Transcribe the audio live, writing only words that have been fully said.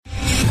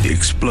The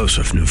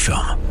explosive new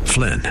film,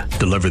 Flynn,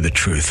 deliver the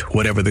truth,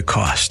 whatever the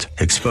cost,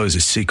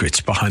 exposes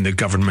secrets behind the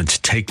government's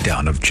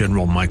takedown of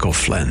General Michael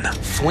Flynn.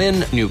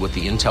 Flynn knew what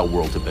the intel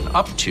world had been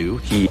up to.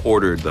 He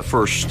ordered the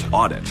first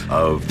audit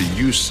of the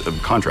use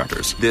of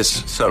contractors.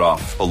 This set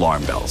off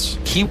alarm bells.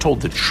 He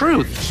told the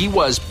truth. He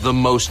was the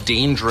most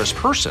dangerous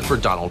person for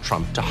Donald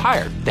Trump to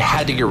hire. They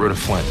had to get rid of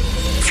Flynn.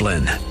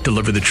 Flynn,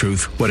 deliver the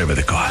truth, whatever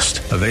the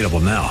cost. Available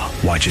now.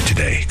 Watch it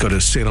today. Go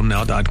to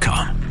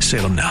salemnow.com.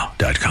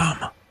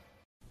 salemnow.com.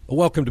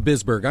 Welcome to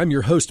Bisburg. I'm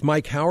your host,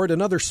 Mike Howard,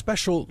 another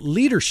special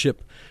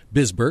Leadership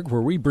Bisburg, where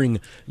we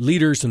bring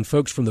leaders and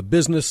folks from the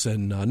business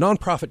and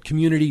nonprofit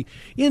community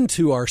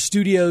into our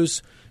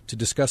studios to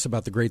discuss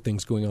about the great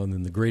things going on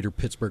in the greater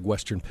Pittsburgh,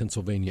 Western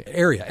Pennsylvania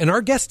area. And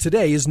our guest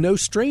today is no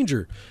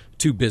stranger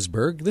to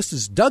Bisburg. This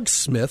is Doug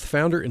Smith,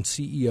 founder and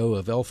CEO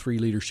of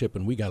L3 Leadership,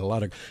 and we got a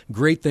lot of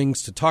great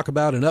things to talk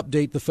about and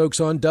update the folks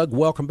on. Doug,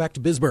 welcome back to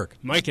Bisburg.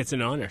 Mike, it's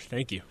an honor.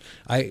 Thank you.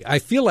 I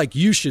feel like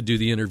you should do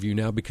the interview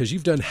now because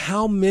you've done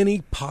how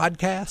many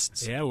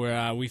podcasts?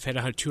 Yeah, we've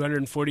had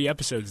 240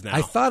 episodes now.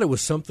 I thought it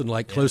was something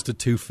like close to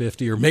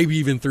 250 or maybe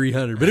even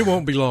 300, but it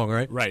won't be long,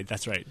 right? Right,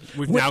 that's right.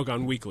 We've now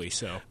gone weekly,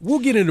 so. We'll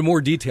get into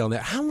more detail on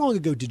that. How long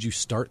ago did you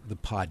start the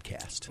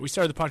podcast? We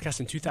started the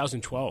podcast in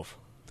 2012.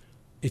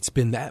 It's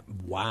been that.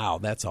 Wow,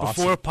 that's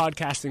awesome. Before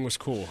podcasting was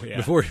cool.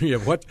 Yeah.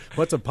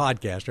 What's a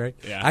podcast, right?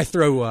 Yeah. I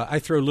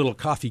throw little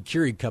coffee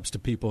Keurig cups to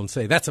people and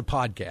say that's a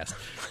podcast,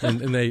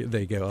 and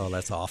they go, oh,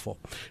 that's awful.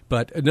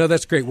 But no,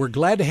 that's great. We're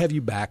glad to have you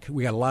back.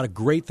 We got a lot of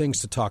great things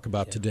to talk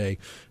about today.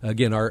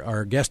 Again,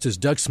 our guest is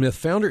Doug Smith,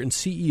 founder and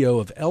CEO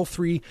of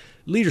L3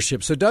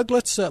 Leadership. So, Doug,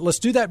 let's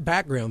do that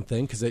background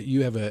thing because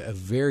you have a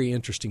very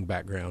interesting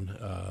background,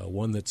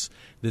 one that's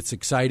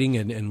exciting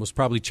and was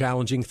probably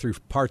challenging through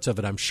parts of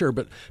it, I'm sure.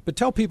 But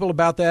tell people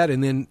about that,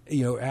 and then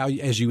how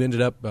as you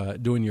ended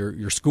up doing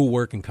your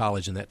schoolwork in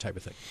college and that type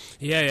of thing.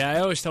 Yeah. I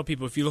always tell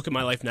people if you look at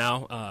my life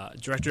now,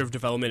 director of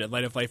development at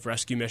Light of Life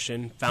Rescue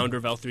Mission, founder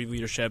of L3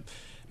 Leadership.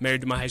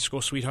 Married to my high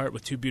school sweetheart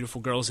with two beautiful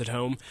girls at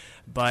home.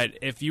 But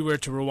if you were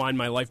to rewind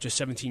my life just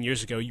 17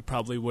 years ago, you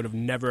probably would have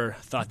never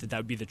thought that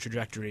would be the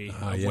trajectory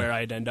of where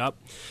I'd end up.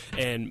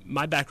 And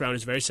my background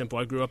is very simple.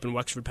 I grew up in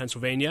Wexford,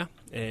 Pennsylvania,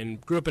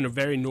 and grew up in a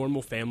very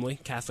normal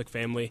family, Catholic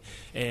family,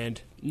 and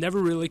never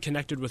really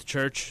connected with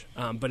church.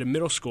 But in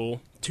middle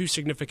school, two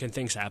significant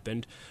things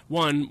happened.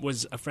 One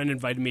was a friend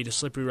invited me to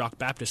Slippery Rock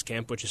Baptist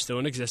Camp, which is still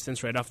in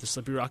existence right off the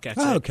Slippery Rock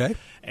exit. Oh, okay.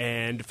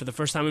 And for the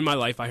first time in my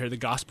life, I heard the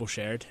gospel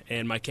shared,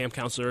 and my camp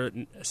counselor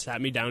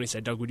sat me down. He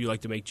said, Doug, would you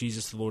like to make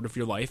Jesus the Lord of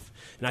your life?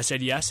 And I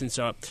said yes, and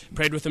so I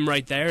prayed with him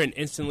right there and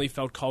instantly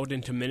felt called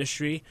into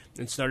ministry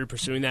and started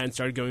pursuing that and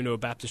started going to a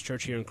Baptist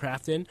church here in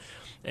Crafton.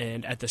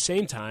 And at the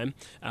same time,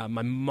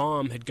 my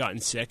mom had gotten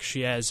sick.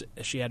 She had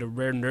a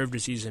rare nerve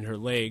disease in her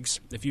legs.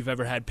 If you've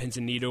ever had pins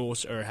and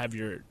needles or had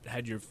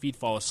your feet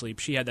fall asleep,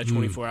 she had that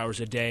 24 hours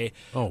a day,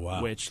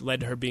 which led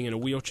to her being in a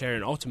wheelchair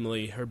and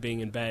ultimately her being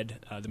in bed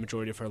the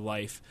majority of her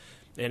life.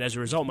 And as a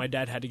result, my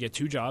dad had to get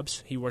two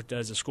jobs. He worked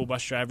as a school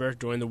bus driver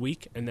during the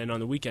week, and then on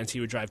the weekends he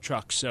would drive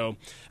trucks. So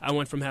I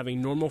went from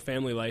having normal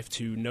family life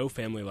to no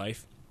family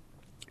life,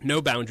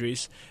 no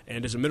boundaries,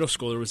 and as a middle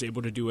schooler was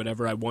able to do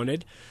whatever I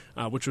wanted,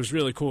 which was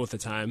really cool at the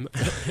time,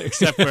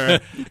 except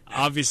for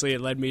obviously it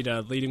led me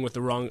to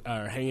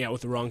hanging out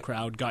with the wrong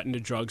crowd, got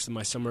into drugs in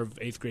my summer of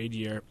 8th grade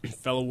year,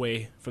 fell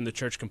away from the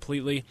church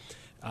completely,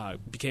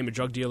 became a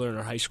drug dealer in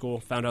our high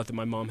school, found out that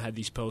my mom had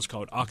these pills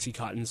called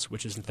Oxycontins,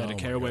 which is synthetic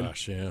heroin.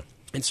 Gosh, yeah.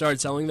 And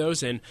started selling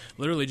those and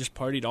literally just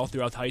partied all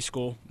throughout high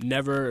school.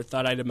 Never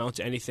thought I'd amount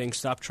to anything.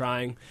 Stopped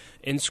trying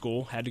in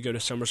school. Had to go to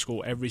summer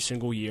school every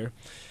single year.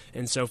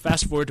 And so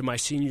fast forward to my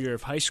senior year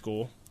of high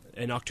school.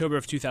 In October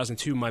of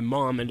 2002, my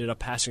mom ended up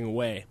passing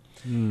away.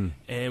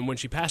 And when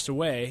she passed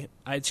away,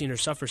 I had seen her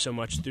suffer so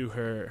much through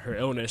her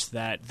illness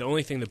that the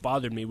only thing that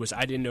bothered me was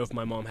I didn't know if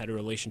my mom had a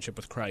relationship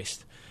with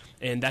Christ.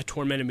 And that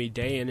tormented me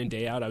day in and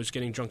day out. I was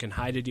getting drunk and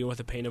high to deal with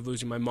the pain of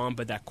losing my mom,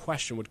 but that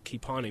question would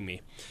keep haunting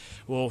me.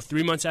 Well,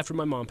 3 months after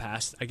my mom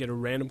passed, I get a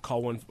random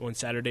call one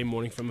Saturday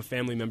morning from a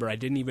family member I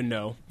didn't even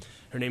know.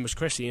 Her name was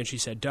Chrissy, and she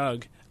said,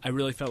 Doug, I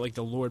really felt like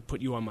the Lord put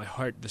you on my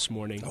heart this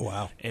morning. Oh,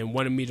 wow. And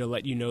wanted me to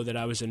let you know that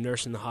I was a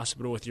nurse in the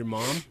hospital with your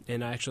mom,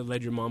 and I actually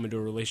led your mom into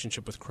a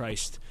relationship with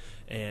Christ.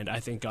 And I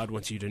think God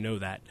wants you to know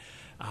that.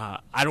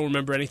 I don't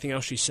remember anything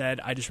else she said.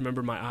 I just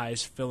remember my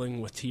eyes filling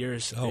with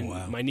tears. Oh, and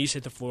wow. My knees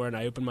hit the floor, and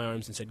I opened my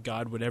arms and said,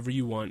 God, whatever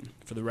you want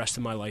for the rest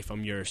of my life,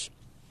 I'm yours.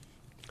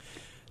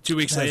 2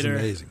 weeks later.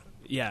 That's amazing.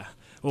 Yeah.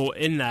 Well,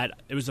 in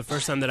that, it was the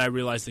first time that I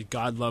realized that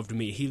God loved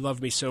me. He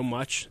loved me so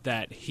much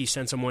that he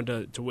sent someone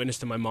to witness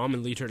to my mom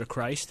and lead her to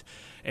Christ.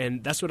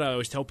 And that's what I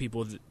always tell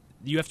people.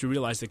 You have to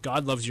realize that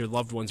God loves your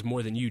loved ones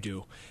more than you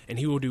do, and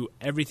he will do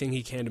everything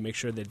he can to make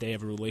sure that they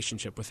have a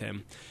relationship with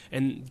him.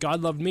 And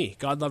God loved me.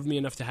 God loved me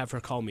enough to have her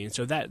call me. And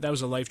so that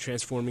was a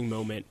life-transforming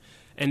moment.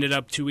 Ended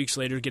up 2 weeks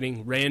later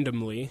getting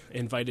randomly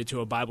invited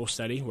to a Bible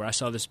study where I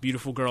saw this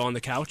beautiful girl on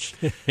the couch.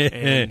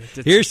 And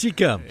Here she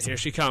comes. Here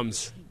she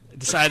comes.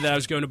 Decided that I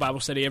was going to Bible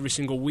study every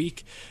single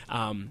week.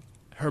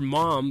 Her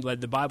mom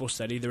led the Bible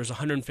study. There was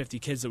 150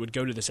 kids that would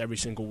go to this every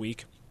single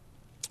week.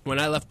 When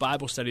I left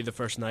Bible study the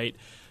first night,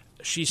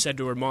 she said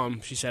to her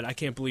mom, she said, "I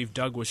can't believe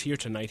Doug was here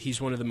tonight. He's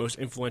one of the most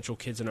influential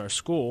kids in our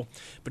school,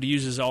 but he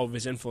uses all of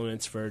his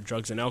influence for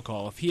drugs and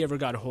alcohol. If he ever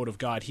got a hold of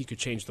God, he could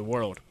change the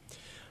world."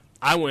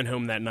 I went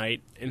home that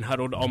night and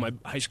huddled all my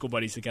high school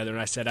buddies together, and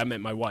I said, "I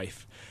met my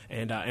wife."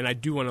 And I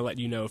do want to let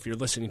you know, if you're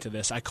listening to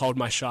this, I called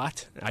my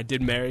shot. I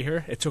did marry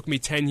her. It took me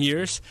 10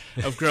 years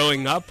of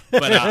growing up,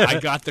 but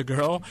I got the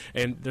girl,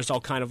 and there's all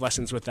kind of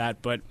lessons with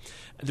that. But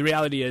the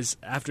reality is,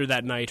 after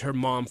that night, her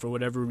mom, for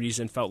whatever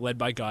reason, felt led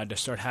by God to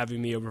start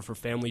having me over for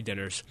family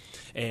dinners,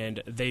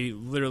 and they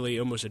literally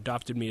almost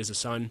adopted me as a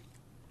son.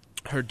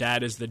 Her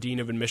dad is the dean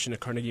of admission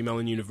at Carnegie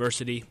Mellon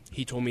University.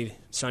 He told me,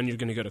 "Son, you're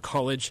going to go to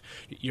college.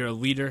 You're a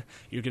leader.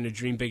 You're going to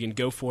dream big and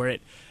go for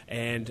it."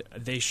 And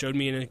they showed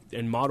me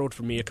and modeled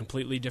for me a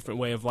completely different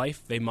way of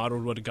life. They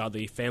modeled what a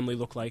godly family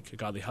looked like, a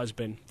godly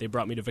husband. They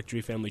brought me to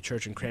Victory Family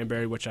Church in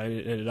Cranberry, which I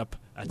ended up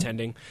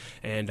attending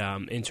and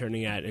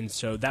interning at. And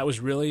so that was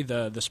really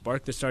the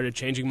spark that started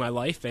changing my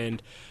life.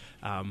 And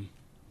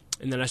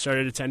then I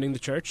started attending the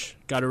church,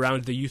 got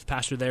around the youth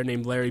pastor there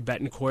named Larry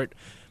Betancourt,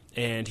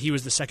 and he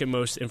was the second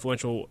most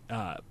influential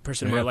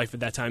person in my life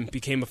at that time,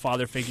 became a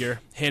father figure,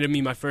 handed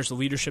me my first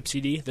leadership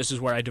CD. This is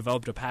where I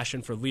developed a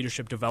passion for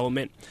leadership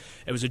development.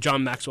 It was a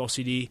John Maxwell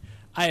CD.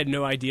 I had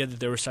no idea that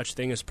there was such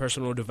thing as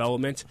personal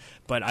development,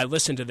 but I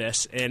listened to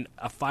this, and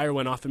a fire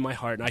went off in my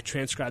heart, and I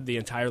transcribed the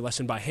entire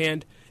lesson by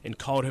hand and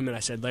called him, and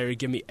I said, "Larry,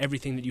 give me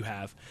everything that you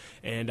have."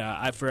 And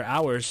for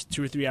hours,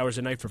 2 or 3 hours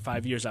a night for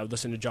 5 years, I would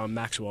listen to John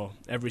Maxwell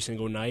every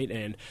single night,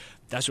 and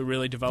that's what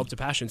really developed a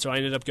passion. So I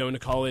ended up going to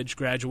college,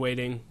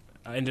 graduating.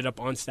 I ended up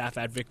on staff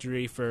at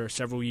Victory for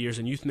several years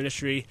in youth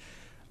ministry,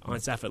 on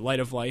staff at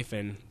Light of Life,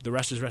 and the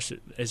rest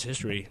is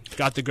history.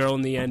 Got the girl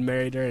in the end,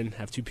 married her, and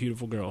have 2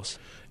 beautiful girls.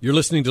 You're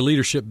listening to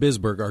Leadership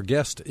Bisburg. Our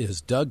guest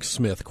is Doug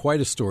Smith.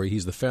 Quite a story.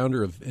 He's the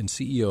founder and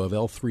CEO of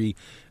L3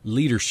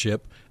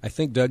 Leadership. I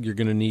think, Doug, you're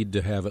going to need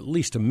to have at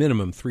least a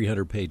minimum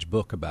 300-page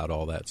book about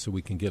all that so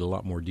we can get a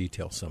lot more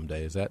detail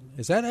someday. Is that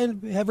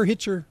ever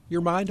hit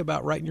your mind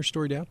about writing your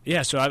story down?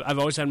 Yeah, so I've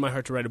always had in my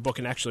heart to write a book,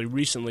 and actually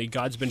recently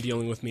God's been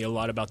dealing with me a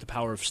lot about the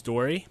power of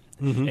story.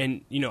 Mm-hmm.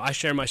 And, I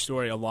share my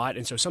story a lot,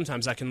 and so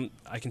sometimes I can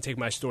take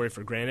my story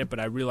for granted, but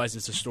I realize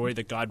it's a story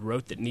that God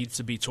wrote that needs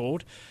to be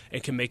told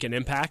and can make an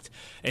impact.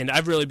 And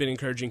I've really been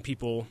encouraging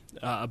people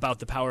about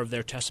the power of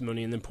their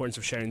testimony and the importance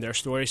of sharing their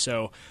story.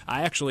 So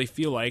I actually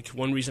feel like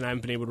one reason I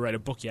haven't been able to write a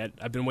book yet,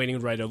 I've been waiting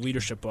to write a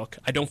leadership book.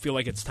 I don't feel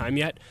like it's time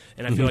yet,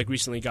 and I feel like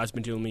recently God's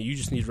been telling me, you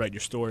just need to write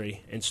your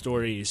story and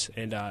stories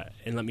and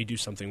let me do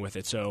something with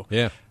it. So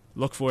yeah.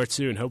 Look for it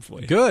soon,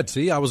 hopefully. Good.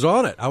 See, I was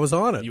on it.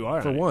 You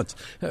are for once.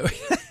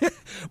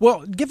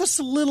 Well, give us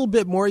a little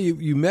bit more.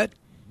 You met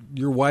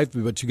your wife,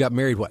 but you got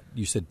married,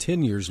 you said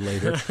 10 years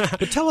later.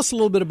 But tell us a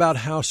little bit about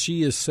how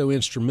she is so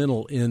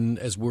instrumental in,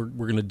 as we're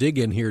going to dig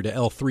in here to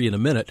L3 in a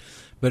minute,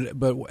 but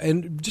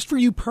and just for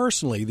you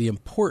personally, the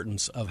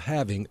importance of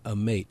having a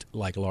mate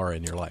like Laura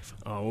in your life.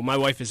 Oh, well, my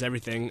wife is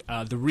everything.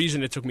 The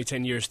reason it took me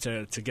 10 years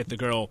to get the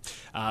girl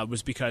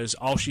was because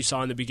all she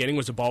saw in the beginning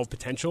was a ball of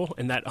potential,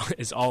 and that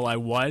is all I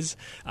was.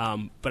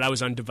 But I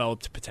was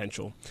undeveloped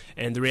potential.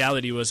 And the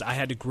reality was I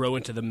had to grow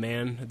into the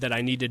man that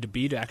I needed to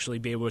be to actually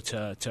be able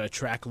to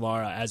attract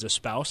Laura as a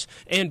spouse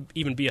and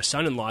even be a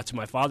son-in-law to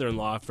my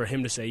father-in-law for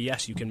him to say,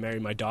 yes, you can marry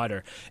my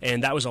daughter.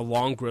 And that was a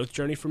long growth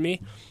journey for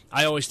me.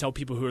 I always tell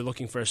people who are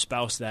looking for a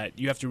spouse that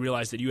you have to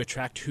realize that you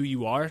attract who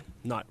you are,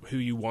 not who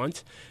you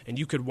want. And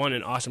you could want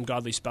an awesome,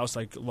 godly spouse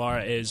like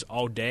Laura is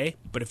all day,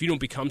 but if you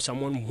don't become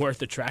someone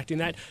worth attracting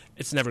that,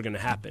 it's never going to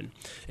happen.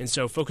 And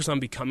so focus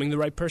on becoming the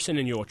right person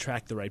and you'll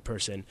attract the right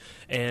person.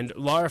 And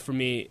Laura, for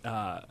me,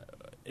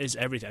 is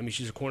everything. I mean,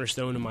 she's a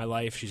cornerstone in my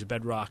life. She's a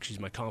bedrock. She's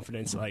my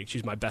confidence.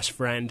 She's my best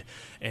friend.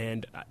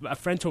 And a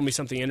friend told me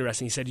something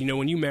interesting. He said,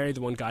 when you marry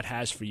the one God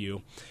has for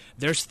you,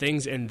 there's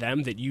things in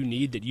them that you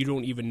need that you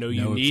don't even know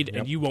you need,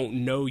 and you won't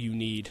know you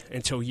need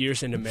until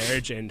years into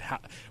marriage. And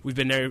we've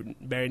been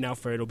married now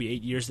it'll be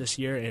 8 years this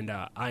year, and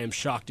I am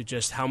shocked at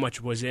just how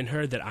much was in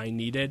her that I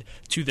needed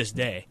to this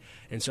day.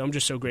 And so I'm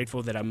just so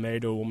grateful that I'm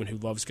married to a woman who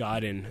loves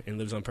God and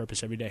lives on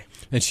purpose every day.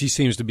 And she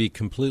seems to be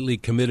completely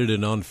committed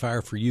and on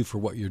fire for you for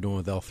what you're doing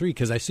with L3,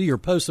 because I see your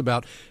posts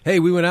about, hey,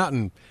 we went out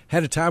and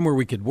had a time where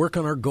we could work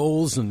on our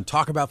goals and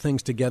talk about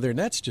things together, and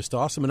that's just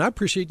awesome. And I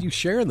appreciate you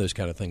sharing those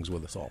kind of things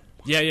with us all.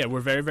 Yeah, we're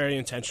very, very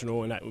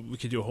intentional, and we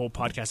could do a whole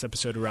podcast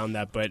episode around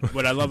that. But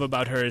what I love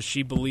about her is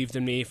she believed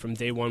in me from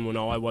day one when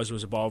all I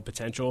was a ball of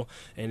potential,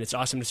 and it's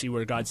awesome to see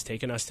where God's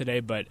taken us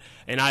today.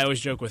 And I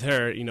always joke with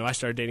her, I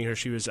started dating her,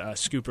 she was a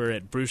scooper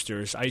at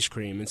Brewster's Ice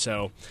Cream, and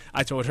so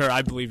I told her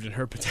I believed in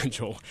her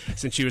potential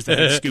since she was the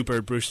head scooper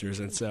at Brewster's,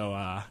 and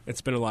so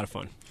it's been a lot of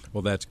fun.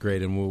 Well, that's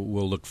great, and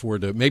we'll look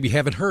forward to maybe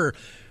having her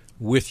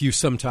with you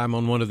sometime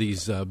on one of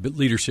these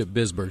Leadership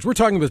Bisburgs. We're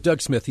talking with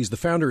Doug Smith. He's the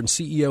founder and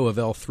CEO of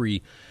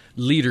L3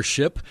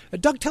 Leadership.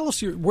 Doug, tell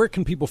us, where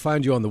can people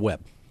find you on the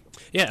web?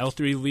 Yeah,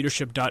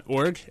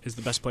 L3leadership.org is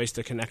the best place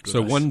to connect with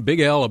So us. one big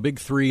L, a big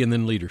 3, and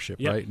then leadership,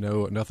 Yep. right?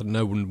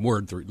 No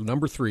word 3.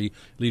 Number 3,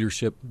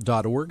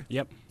 leadership.org?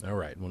 Yep. All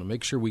right. Want to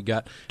make sure we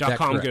got that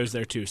 .com correct. goes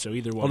there too, so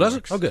either one Oh, does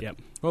works. it? Oh, good.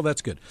 Yep. Well,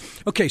 that's good.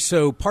 Okay,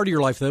 so part of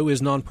your life, though,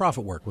 is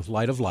nonprofit work with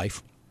Light of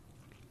Life.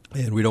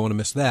 And we don't want to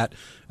miss that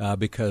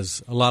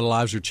because a lot of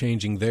lives are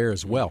changing there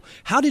as well.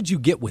 How did you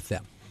get with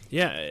them?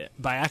 Yeah,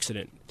 by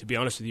accident, to be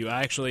honest with you.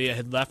 I actually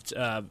had left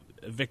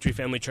Victory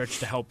Family Church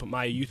to help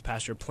my youth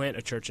pastor plant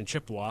a church in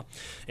Chippewa,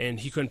 and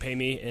he couldn't pay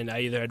me, and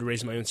I either had to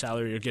raise my own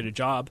salary or get a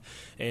job.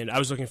 And I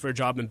was looking for a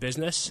job in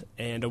business,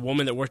 and a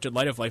woman that worked at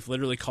Light of Life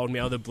literally called me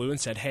out of the blue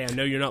and said, "Hey, I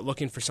know you're not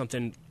looking for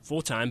something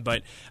full-time,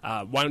 but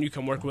why don't you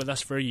come work with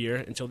us for a year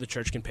until the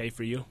church can pay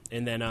for you,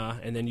 and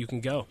then you can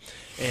go."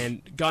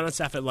 And got on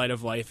staff at Light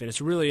of Life, and it's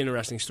a really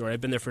interesting story.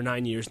 I've been there for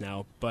 9 years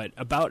now, but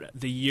about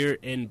the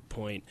year-in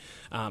point,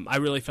 I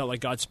really felt like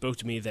God spoke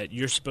to me that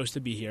you're supposed to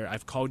be here.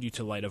 I've called you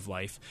to Light of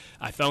Life.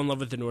 I fell in love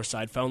with the North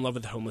Side, fell in love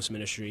with the homeless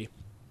ministry,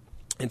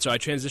 and so I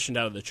transitioned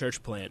out of the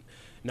church plant.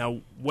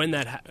 Now, when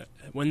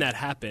that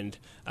happened,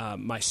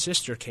 my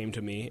sister came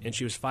to me, and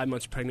she was 5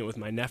 months pregnant with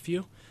my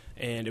nephew,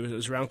 and it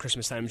was around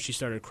Christmas time, and she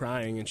started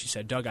crying, and she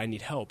said, "Doug, I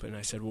need help." And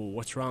I said, "Well,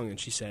 what's wrong?" And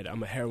she said,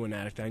 "I'm a heroin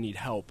addict. I need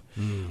help."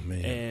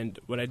 Man. And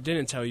what I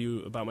didn't tell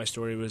you about my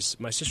story was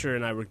my sister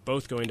and I were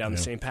both going down the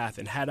same path,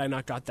 and had I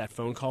not got that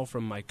phone call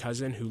from my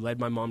cousin who led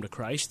my mom to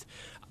Christ,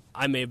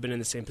 I may have been in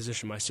the same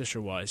position my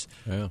sister was.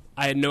 Yeah.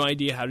 I had no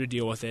idea how to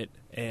deal with it,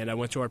 and I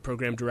went to our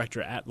program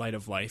director at Light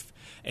of Life,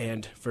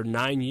 and for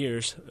 9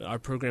 years, our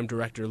program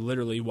director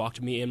literally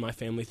walked me and my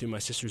family through my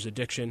sister's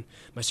addiction.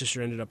 My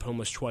sister ended up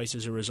homeless twice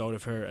as a result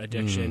of her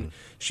addiction.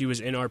 She was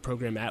in our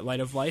program at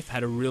Light of Life,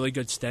 had a really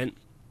good stint,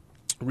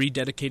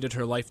 rededicated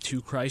her life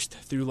to Christ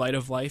through Light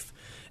of Life,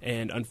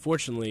 and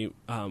unfortunately,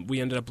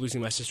 we ended up losing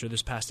my sister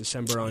this past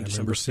December on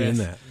December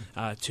 5th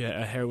to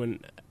a heroin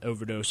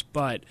overdose.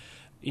 But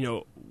you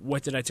know,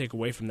 what did I take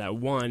away from that?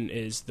 One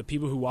is the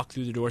people who walk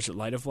through the doors at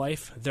Light of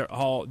Life,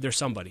 they're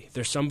somebody.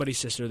 They're somebody's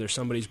sister, they're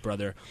somebody's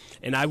brother.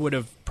 And I would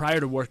have, prior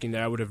to working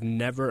there, I would have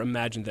never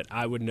imagined that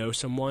I would know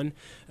someone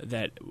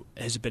that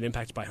has been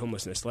impacted by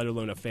homelessness, let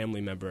alone a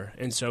family member.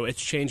 And so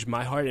it's changed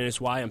my heart, and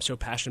it's why I'm so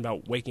passionate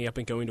about waking up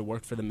and going to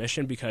work for the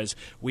mission, because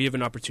we have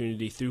an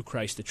opportunity through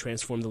Christ to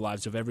transform the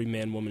lives of every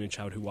man, woman, and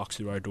child who walks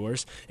through our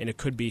doors. And it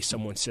could be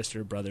someone's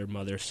sister, brother,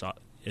 mother,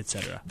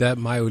 etc. That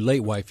my late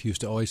wife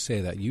used to always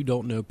say that you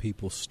don't know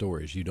people's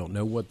stories. You don't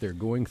know what they're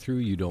going through.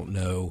 You don't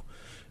know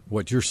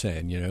what you're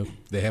saying. You know,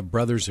 they have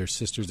brothers or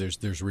sisters.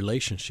 There's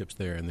relationships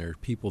there, and there are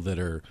people that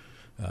are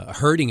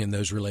hurting in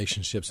those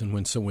relationships. And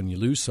when you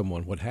lose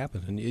someone, what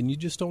happens? And you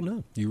just don't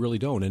know. You really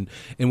don't.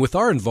 And with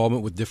our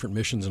involvement with different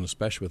missions, and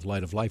especially with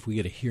Light of Life, we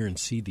get to hear and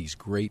see these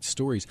great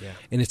stories. Yeah.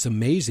 And it's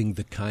amazing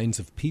the kinds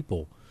of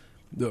people,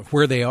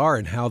 where they are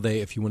and how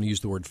they, if you want to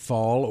use the word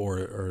fall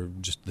or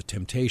just the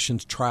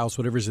temptations, trials,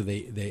 whatever it is,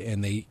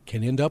 they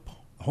can end up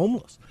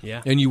homeless.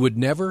 Yeah. And you would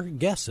never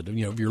guess it.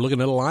 You know, if you're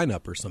looking at a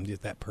lineup or something,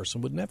 that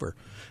person would never.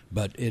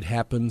 But it can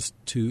happen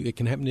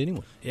to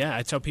anyone. Yeah,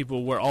 I tell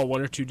people we're all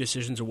one or two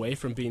decisions away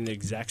from being in the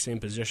exact same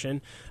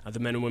position. The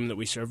men and women that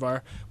we serve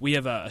are. We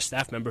have a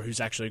staff member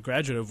who's actually a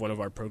graduate of one of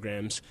our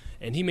programs,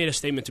 and he made a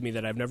statement to me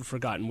that I've never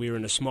forgotten. We were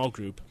in a small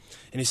group,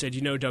 and he said,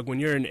 "You know, Doug,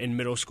 when you're in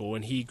middle school,"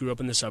 and he grew up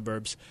in the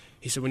suburbs,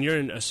 he said, "When you're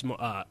in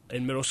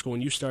in middle school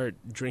and you start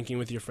drinking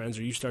with your friends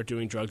or you start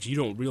doing drugs, you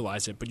don't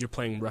realize it, but you're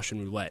playing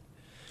Russian roulette.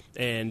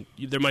 And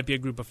there might be a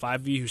group of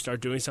 5 of you who start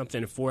doing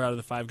something, and 4 out of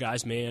the 5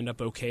 guys may end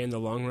up okay in the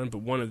long run, but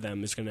one of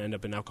them is going to end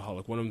up an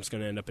alcoholic, one of them is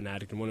going to end up an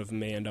addict, and one of them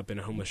may end up in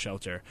a homeless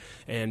shelter."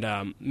 And,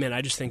 man,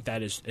 I just think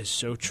that is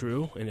so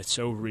true, and it's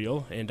so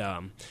real, and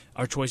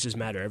our choices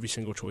matter. Every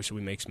single choice that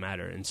we make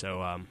matter, and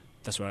so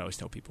that's what I always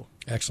tell people.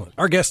 Excellent.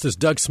 Our guest is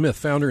Doug Smith,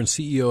 founder and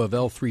CEO of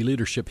L3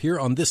 Leadership, here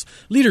on this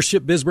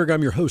Leadership Bisburg.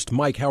 I'm your host,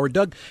 Mike Howard.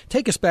 Doug,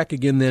 take us back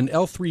again then.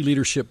 L3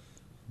 Leadership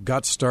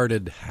got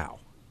started how?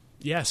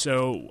 Yeah,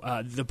 so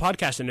the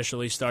podcast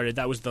initially started,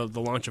 that was the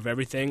launch of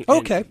everything.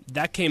 Okay. And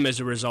that came as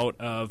a result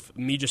of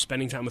me just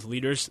spending time with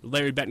leaders.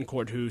 Larry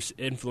Betancourt, who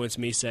influenced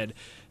me, said,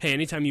 "Hey,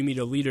 anytime you meet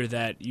a leader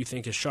that you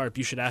think is sharp,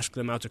 you should ask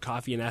them out to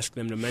coffee and ask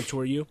them to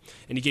mentor you."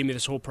 And he gave me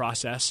this whole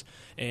process.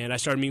 And I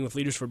started meeting with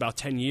leaders for about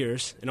 10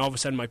 years. And all of a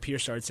sudden, my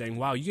peers started saying,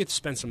 "Wow, you get to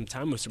spend some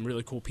time with some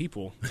really cool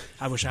people.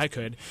 I wish I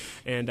could."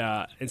 And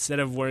instead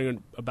of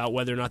worrying about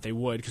whether or not they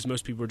would, because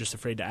most people were just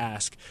afraid to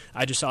ask,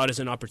 I just saw it as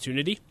an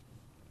opportunity.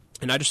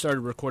 And I just started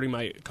recording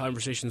my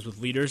conversations with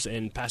leaders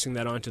and passing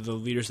that on to the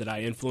leaders that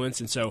I influence.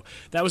 And so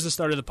that was the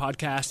start of the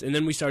podcast. And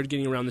then we started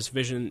getting around this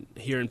vision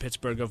here in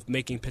Pittsburgh of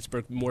making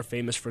Pittsburgh more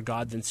famous for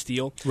God than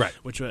steel, right?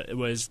 Which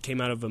came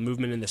out of a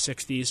movement in the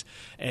 60s.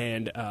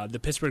 And the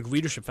Pittsburgh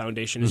Leadership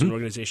Foundation is an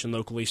organization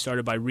locally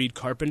started by Reed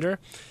Carpenter.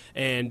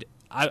 And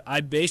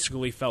I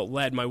basically felt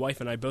led, my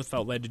wife and I both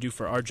felt led to do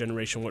for our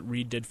generation what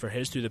Reed did for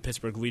his through the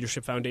Pittsburgh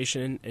Leadership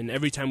Foundation. And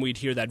every time we'd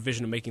hear that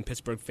vision of making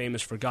Pittsburgh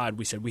famous for God,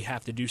 we said, we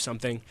have to do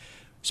something.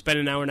 Spent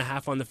an hour and a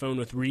half on the phone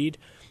with Reed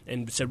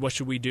and said, "What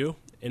should we do?"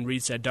 And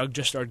Reed said, "Doug,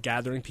 just start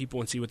gathering people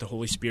and see what the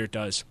Holy Spirit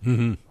does."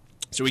 Mm-hmm.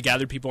 So we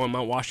gathered people on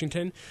Mount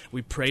Washington,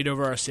 we prayed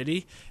over our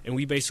city, and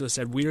we basically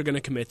said we are going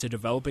to commit to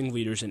developing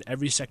leaders in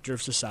every sector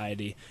of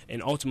society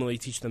and ultimately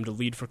teach them to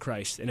lead for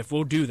Christ. And if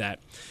we'll do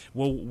that,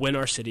 we'll win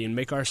our city and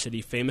make our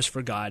city famous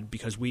for God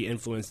because we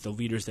influence the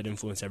leaders that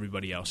influence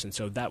everybody else. And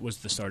so that was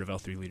the start of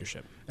L3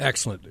 Leadership.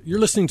 Excellent. You're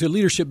listening to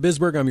Leadership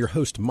Bisburg. I'm your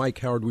host, Mike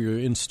Howard. We are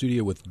in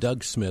studio with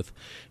Doug Smith,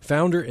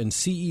 founder and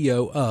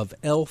CEO of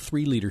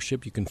L3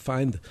 Leadership. You can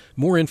find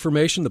more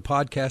information, the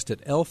podcast,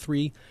 at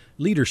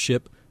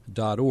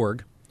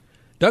l3leadership.org.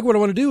 Doug, what I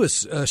want to do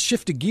is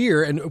shift a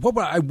gear, and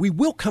we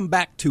will come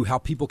back to how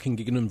people can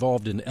get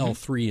involved in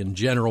L3 and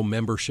general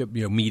membership,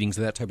 meetings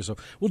and that type of stuff.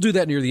 We'll do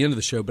that near the end of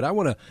the show, but I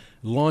want to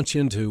launch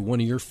into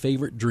one of your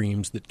favorite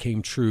dreams that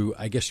came true,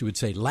 I guess you would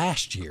say,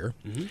 last year,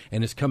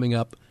 and is coming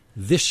up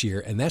this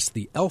year, and that's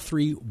the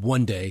L3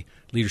 One-Day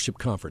Leadership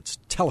Conference.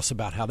 Tell us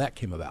about how that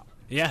came about.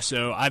 Yeah,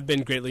 so I've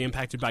been greatly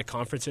impacted by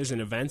conferences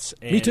and events.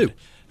 And me too.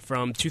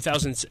 From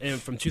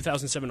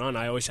 2007 on,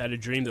 I always had a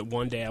dream that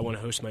one day I want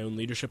to host my own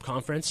leadership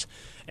conference,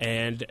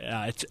 and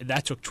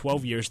that took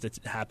 12 years to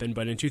happen.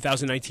 But in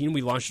 2019,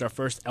 we launched our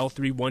first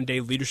L3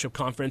 One-Day Leadership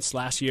Conference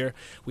last year.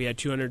 We had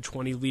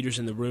 220 leaders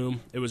in the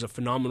room. It was a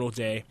phenomenal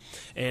day,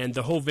 and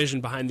the whole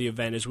vision behind the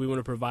event is we want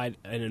to provide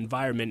an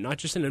environment, not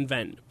just an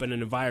event, but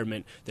an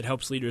environment that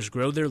helps leaders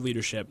grow their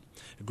leadership,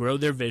 grow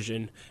their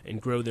vision,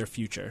 and grow their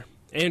future.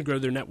 And grow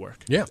their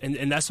network. Yeah.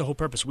 And that's the whole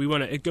purpose.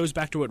 It goes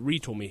back to what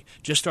Reed told me.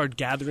 Just start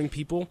gathering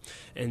people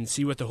and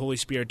see what the Holy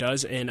Spirit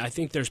does. And I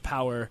think there's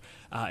power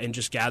in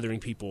just gathering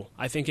people.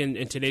 I think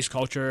in today's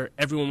culture,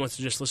 everyone wants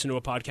to just listen to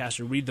a podcast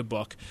or read the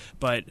book.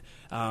 But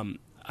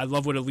I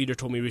love what a leader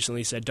told me recently.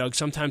 He said, Doug,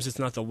 sometimes it's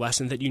not the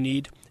lesson that you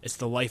need, it's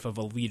the life of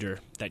a leader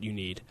that you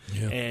need.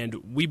 Yeah. And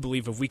we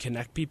believe if we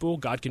connect people,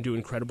 God can do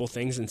incredible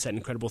things and set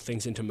incredible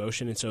things into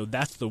motion. And so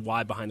that's the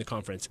why behind the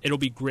conference. It'll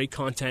be great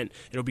content,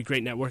 it'll be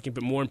great networking,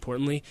 but more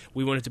importantly,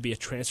 we want it to be a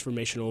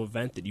transformational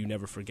event that you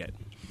never forget.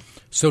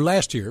 So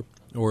last year,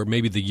 or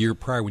maybe the year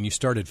prior, when you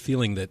started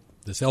feeling that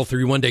this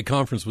L3 One-Day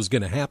Conference was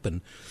going to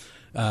happen,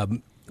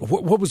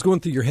 what was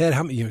going through your head?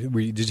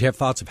 Did you have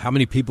thoughts of how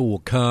many people will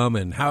come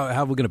and how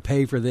are we going to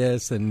pay for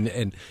this?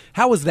 And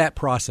how was that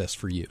process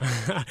for you?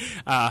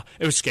 It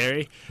was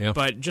scary. Yeah.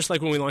 But just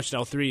like when we launched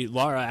L3,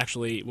 Laura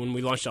actually, when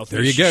we launched L3.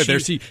 There you go.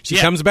 She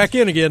comes back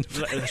in again.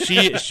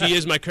 She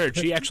is my coach.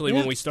 She actually,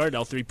 when we started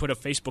L3, put a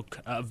Facebook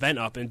event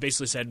up and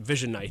basically said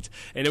Vision Night.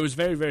 And it was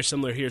very, very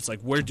similar here. It's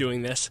like, we're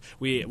doing this.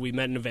 We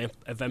met an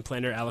event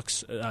planner,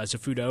 Alex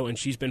Zafudo, and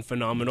she's been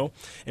phenomenal.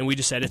 And we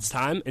just said it's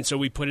time. And so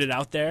we put it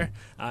out there.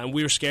 And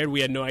we were scared.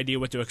 We had no idea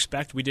what to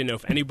expect. We didn't know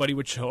if anybody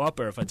would show up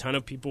or if a ton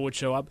of people would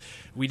show up.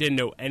 We didn't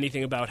know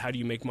anything about how do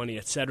you make money,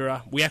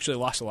 etc. We actually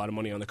lost a lot of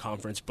money on the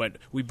conference, but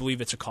we believe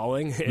it's a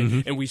calling,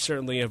 and we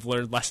certainly have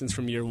learned lessons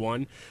from year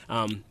one.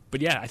 But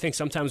yeah, I think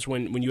sometimes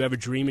when you have a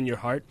dream in your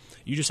heart,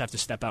 you just have to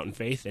step out in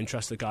faith and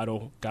trust that God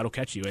will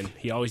catch you, and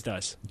He always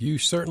does. You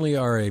certainly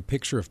are a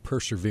picture of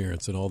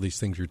perseverance in all these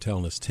things you're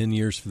telling us. 10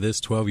 years for this,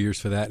 12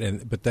 years for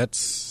that, but that's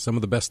some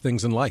of the best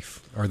things in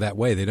life are that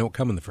way. They don't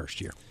come in the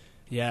first year.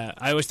 Yeah,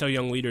 I always tell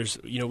young leaders,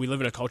 we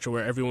live in a culture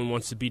where everyone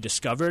wants to be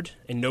discovered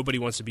and nobody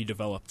wants to be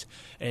developed.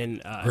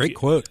 And great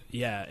quote.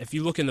 Yeah, if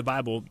you look in the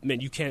Bible, man,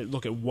 you can't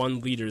look at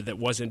one leader that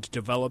wasn't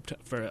developed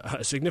for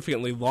a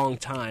significantly long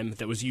time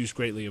that was used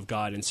greatly of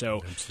God. And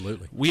so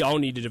absolutely, we all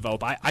need to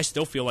develop. I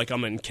still feel like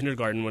I'm in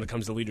kindergarten when it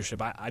comes to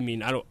leadership.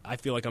 I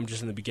feel like I'm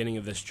just in the beginning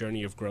of this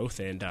journey of growth,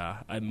 and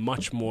I'm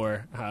much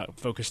more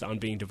focused on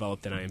being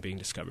developed than I am being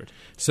discovered.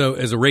 So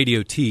as a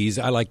radio tease,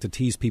 I like to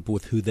tease people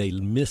with who they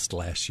missed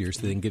last year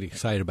so they can get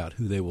excited about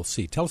who they will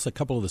see. Tell us a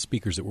couple of the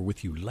speakers that were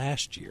with you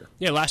last year.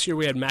 Yeah, last year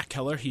we had Matt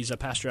Keller. He's a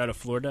pastor out of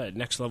Florida at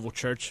Next Level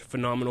Church.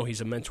 Phenomenal.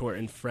 He's a mentor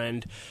and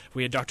friend.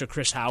 We had Dr.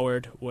 Chris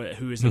Howard,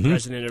 who is the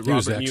president at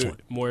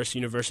Robert Morris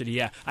University.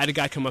 Yeah, I had a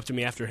guy come up to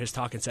me after his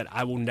talk and said,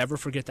 I will never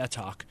forget that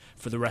talk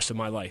for the rest of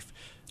my life.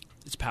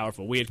 It's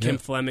powerful. We had Kim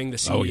Fleming, the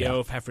CEO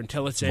of Heffron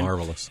Tillotson.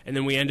 Marvelous. And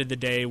then we ended the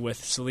day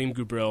with Salim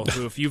Gubril,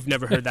 who, if you've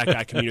never heard that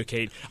guy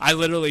communicate, I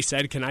literally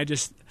said,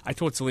 I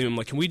told Salim, I'm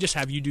like, can we just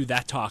have you do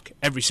that talk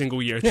every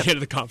single year at the end of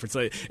the conference?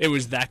 Like, it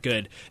was that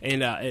good.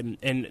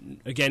 And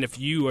again, if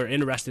you are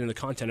interested in the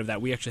content of that,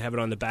 we actually have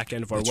it on the back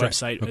end of our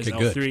website as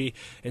L3. Good.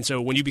 And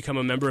so when you become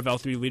a member of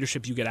L3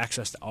 Leadership, you get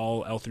access to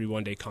all L3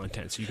 One-Day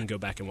content, so you can go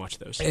back and watch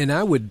those. And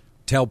I would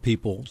tell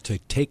people to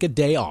take a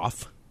day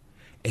off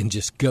and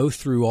just go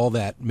through all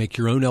that, make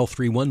your own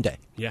L3 one day.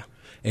 Yeah.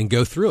 And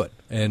go through it.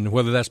 And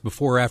whether that's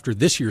before or after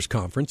this year's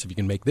conference, if you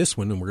can make this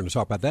one, and we're going to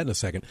talk about that in a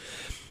second,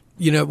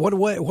 what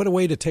a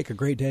way to take a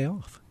great day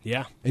off.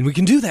 Yeah. And we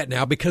can do that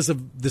now because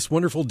of this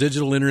wonderful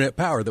digital internet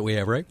power that we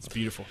have, right? It's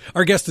beautiful.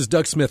 Our guest is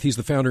Doug Smith. He's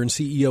the founder and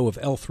CEO of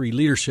L3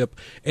 Leadership.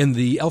 And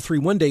the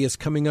L3 One Day is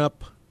coming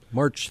up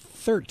March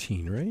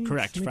 13, right?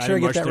 Correct. Friday,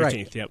 March 13th.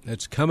 Right. Yep.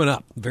 It's coming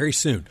up very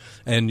soon.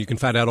 And you can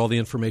find out all the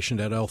information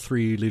at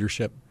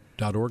L3leadership.org.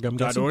 .org, I'm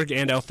guessing? .org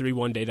and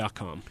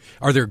L31day.com.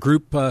 Are there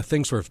group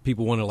things where if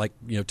people want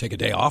to take a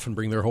day off and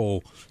bring their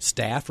whole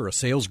staff or a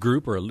sales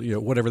group or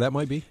whatever that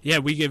might be? Yeah,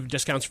 we give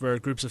discounts for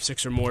groups of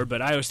 6 or more,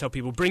 but I always tell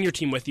people, bring your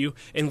team with you.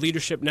 In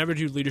leadership, never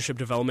do leadership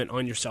development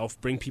on yourself.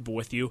 Bring people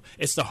with you.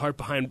 It's the heart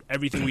behind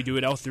everything we do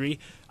at L3.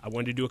 I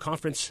wanted to do a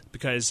conference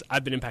because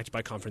I've been impacted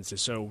by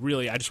conferences. So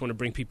really, I just want to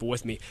bring people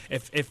with me.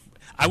 If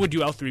I would do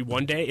L3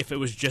 one day if it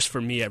was just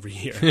for me every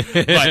year,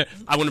 but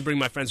I want to bring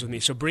my friends with me.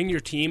 So bring your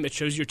team. It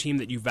shows your team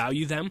that you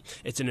value them.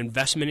 It's an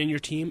investment in your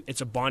team. It's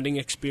a bonding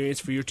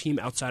experience for your team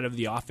outside of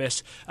the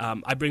office.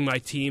 I bring my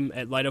team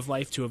at Light of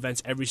Life to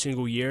events every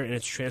single year, and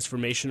it's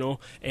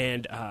transformational.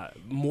 And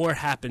more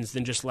happens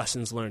than just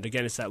lessons learned.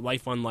 Again, it's that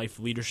life-on-life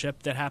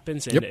leadership that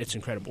happens, and It's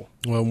incredible.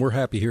 Well, we're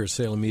happy here at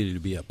Salem Media to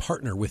be a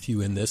partner with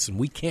you in this, and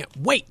we can't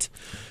wait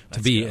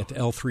to be at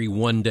L3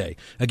 one day.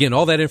 Again,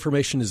 all that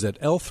information is at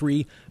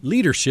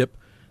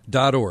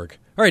L3leadership.org.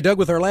 All right, Doug,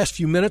 with our last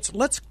few minutes,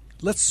 let's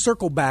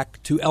circle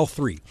back to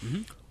L3.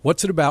 Mm-hmm.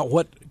 What's it about?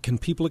 What can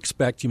people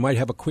expect? You might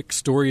have a quick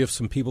story of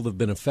some people that have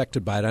been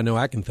affected by it. I know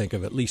I can think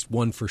of at least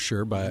one for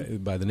sure by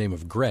the name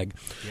of Greg.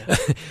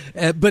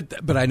 Yeah.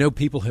 But I know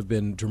people have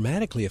been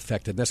dramatically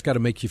affected. That's got to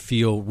make you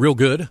feel real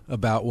good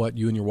about what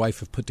you and your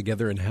wife have put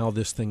together and how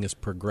this thing is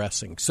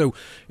progressing. So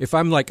if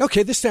I'm like,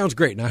 okay, this sounds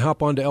great, and I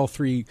hop onto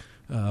L3,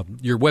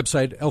 your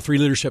website,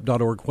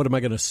 L3leadership.org, what am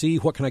I going to see?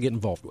 What can I get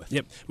involved with?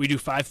 Yep. We do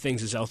 5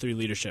 things as L3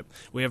 Leadership.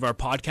 We have our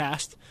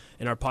podcast,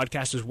 and our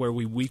podcast is where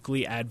we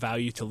weekly add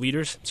value to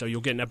leaders. So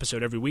you'll get an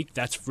episode every week.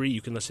 That's free. You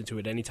can listen to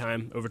it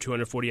anytime. Over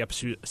 240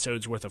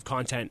 episodes worth of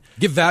content.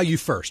 Give value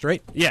first,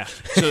 right? Yeah.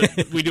 So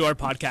we do our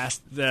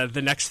podcast.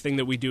 The next thing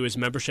that we do is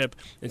membership.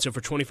 And so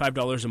for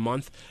 $25 a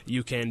month,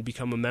 you can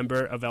become a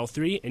member of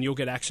L3, and you'll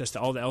get access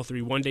to all the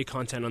L3 one-day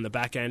content on the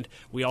back end.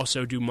 We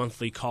also do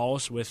monthly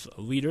calls with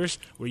leaders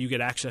where you get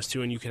access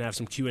to, and you can have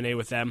some Q&A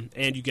with them,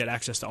 and you get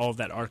access to all of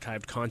that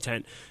archived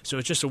content. So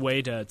it's just a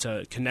way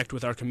to connect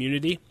with our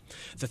community.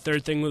 The third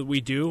thing that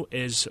we do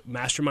is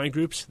mastermind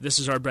groups. This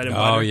is our bread and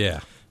butter. Oh,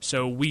 yeah.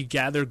 So we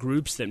gather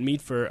groups that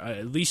meet for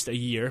at least a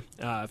year,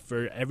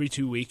 for every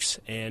 2 weeks,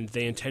 and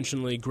they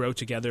intentionally grow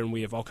together, and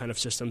we have all kind of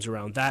systems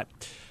around that.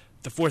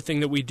 The fourth thing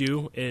that we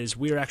do is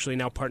we are actually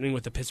now partnering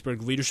with the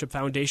Pittsburgh Leadership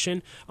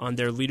Foundation on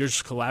their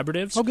Leaders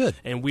Collaboratives. Oh, good.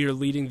 And we are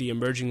leading the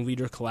Emerging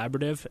Leader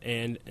Collaborative,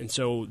 and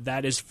so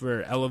that is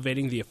for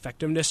elevating the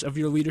effectiveness of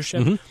your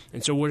leadership. Mm-hmm.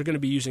 And so we're going to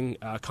be using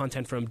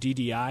content from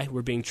DDI.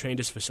 We're being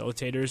trained as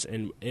facilitators,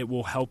 and it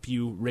will help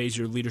you raise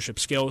your leadership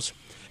skills.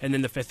 And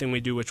then the fifth thing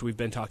we do, which we've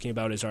been talking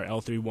about, is our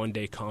L3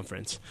 one-day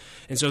conference.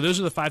 And so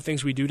those are the 5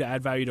 things we do to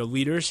add value to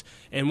leaders.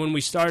 And when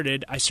we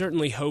started, I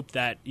certainly hoped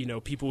that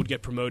people would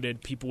get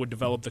promoted, people would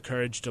develop the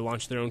courage to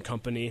launch their own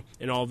company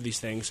and all of these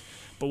things.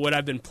 But what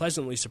I've been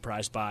pleasantly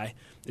surprised by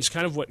is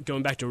kind of what,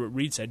 going back to what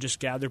Reed said, just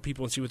gather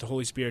people and see what the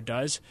Holy Spirit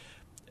does.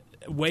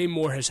 Way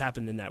more has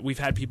happened than that. We've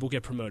had people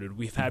get promoted.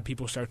 We've had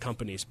people start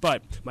companies.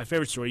 But my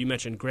favorite story, you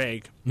mentioned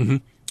Greg. Mm-hmm.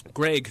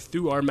 Greg,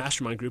 through our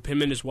mastermind group,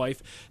 him and his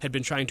wife had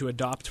been trying to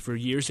adopt for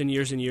years and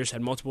years and years,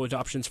 had multiple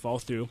adoptions fall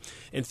through.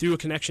 And through a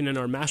connection in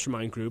our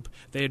mastermind group,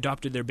 they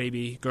adopted their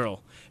baby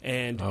girl.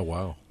 And oh,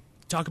 wow.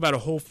 Talk about a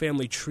whole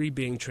family tree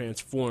being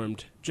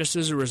transformed just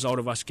as a result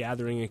of us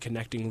gathering and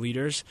connecting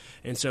leaders.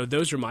 And so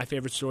those are my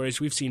favorite stories.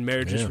 We've seen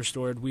marriages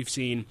restored. We've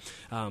seen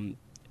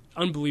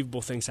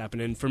unbelievable things happen.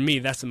 And for me,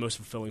 that's the most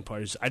fulfilling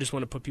part. Is I just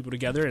want to put people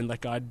together and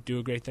let God do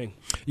a great thing.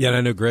 Yeah, and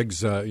I know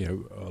Greg's, a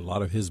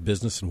lot of his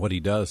business and what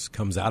he does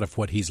comes out of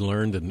what he's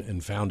learned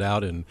and found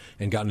out and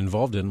gotten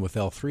involved in with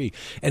L3.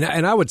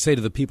 And I would say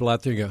to the people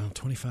out there,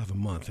 $25 a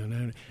month.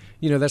 And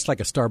that's like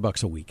a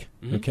Starbucks a week.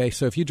 Mm-hmm. Okay,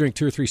 so if you drink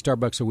 2 or 3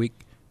 Starbucks a week,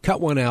 cut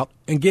one out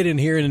and get in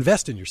here and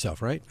invest in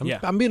yourself, right?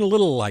 I'm being a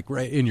little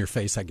right in your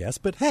face, I guess.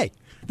 But, hey,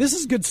 this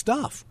is good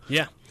stuff.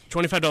 Yeah.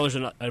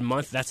 $25 a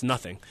month, that's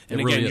nothing. And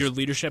it again, really your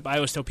leadership, I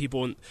always tell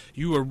people,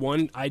 you are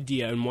one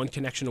idea and one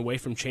connection away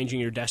from changing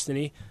your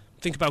destiny.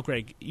 Think about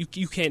Greg.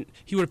 You can't.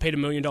 He would have paid $1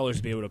 million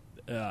to be able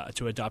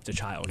to adopt a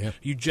child. Yeah.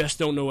 You just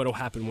don't know what will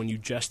happen when you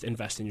just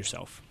invest in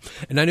yourself.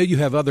 And I know you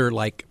have other,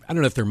 I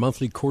don't know if they're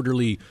monthly,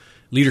 quarterly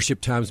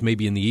leadership times,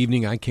 maybe in the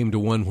evening. I came to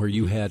one where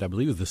you had, I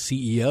believe, the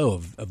CEO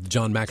of the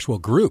John Maxwell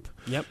Group.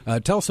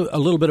 Yep. Tell us a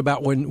little bit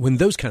about when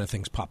those kind of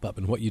things pop up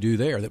and what you do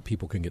there that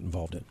people can get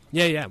involved in.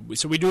 Yeah.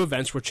 So we do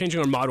events. We're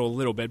changing our model a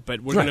little bit,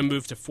 but we're going to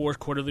move to 4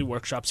 quarterly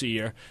workshops a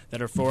year that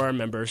are for our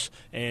members,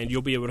 and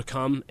you'll be able to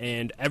come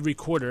and every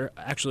quarter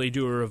actually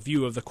do a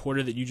review of the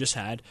quarter that you just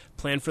had,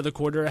 plan for the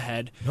quarter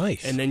ahead.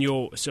 Nice. And then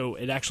so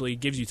it actually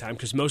gives you time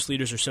because most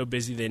leaders are so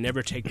busy they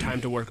never take time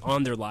to work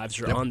on their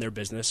lives or on their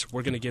business.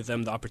 We're going to give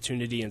them the opportunity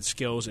opportunity and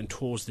skills and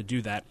tools to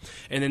do that.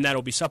 And then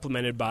that'll be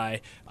supplemented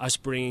by us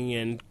bringing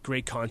in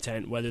great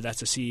content, whether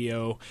that's a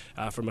CEO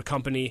from a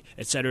company,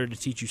 et cetera, to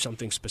teach you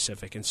something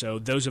specific. And so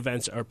those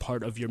events are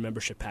part of your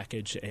membership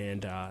package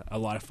and a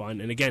lot of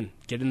fun. And again,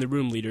 get in the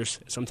room, leaders.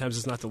 Sometimes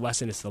it's not the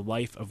lesson, it's the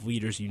life of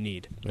leaders you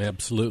need.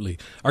 Absolutely.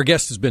 Our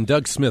guest has been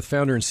Doug Smith,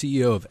 founder and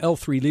CEO of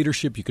L3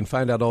 Leadership. You can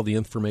find out all the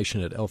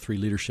information at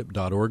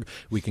l3leadership.org.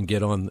 We can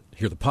get on,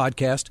 hear the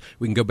podcast.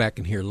 We can go back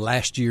and hear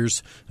last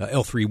year's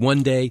L3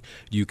 One Day.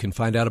 You can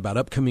find out about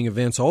upcoming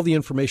events. All the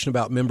information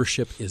about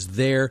membership is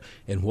there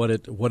and what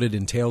it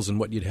entails and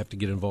what you'd have to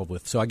get involved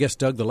with. So I guess,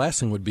 Doug, the last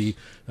thing would be,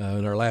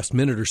 in our last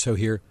minute or so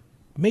here,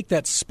 make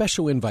that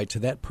special invite to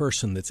that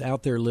person that's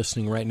out there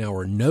listening right now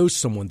or knows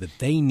someone that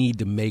they need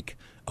to make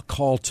a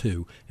call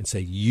to and say,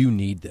 you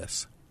need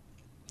this.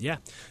 Yeah.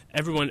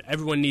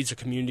 Everyone needs a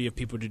community of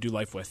people to do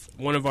life with.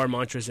 One of our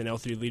mantras in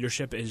L3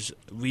 Leadership is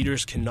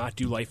leaders cannot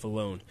do life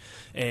alone.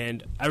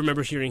 And I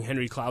remember hearing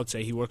Henry Cloud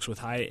say he works with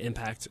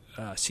high-impact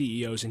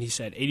CEOs, and he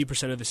said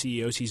 80% of the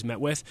CEOs he's met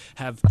with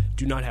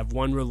do not have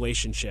one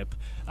relationship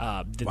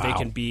that they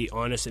can be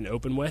honest and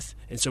open with.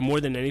 And so more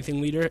than anything,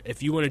 leader,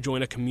 if you want to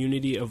join a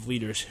community of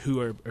leaders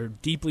who are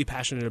deeply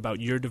passionate about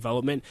your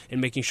development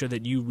and making sure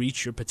that you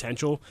reach your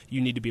potential,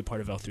 you need to be a part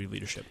of L3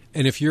 Leadership.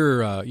 And if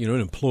you're an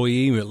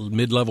employee,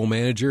 mid-level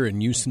manager,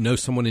 and you know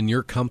someone in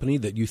your company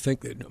that you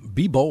think,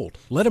 be bold.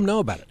 Let them know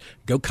about it.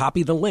 Go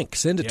copy the link.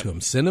 Send it to them.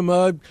 Send them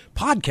a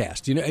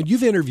podcast. And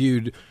you've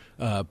interviewed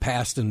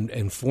past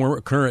and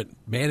current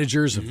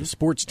managers of the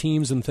sports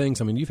teams and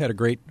things. I mean, you've had a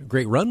great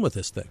run with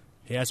this thing.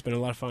 Yeah, it's been a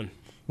lot of fun.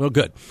 Well,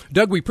 good.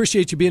 Doug, we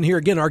appreciate you being here.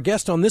 Again, our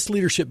guest on this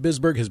Leadership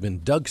Bisburg has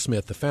been Doug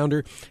Smith, the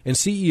founder and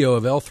CEO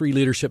of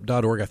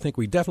L3Leadership.org. I think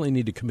we definitely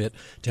need to commit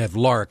to have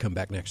Laura come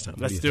back next time.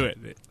 Let's do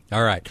it.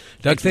 All right.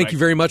 Doug, thank you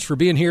very much for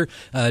being here.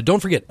 Don't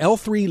forget,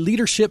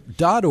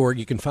 L3Leadership.org.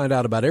 You can find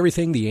out about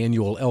everything, the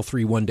annual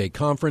L3 One Day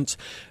Conference,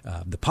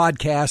 the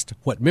podcast,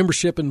 what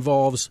membership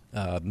involves,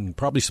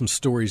 probably some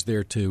stories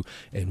there, too.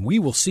 And we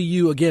will see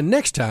you again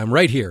next time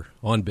right here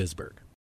on Bisburg.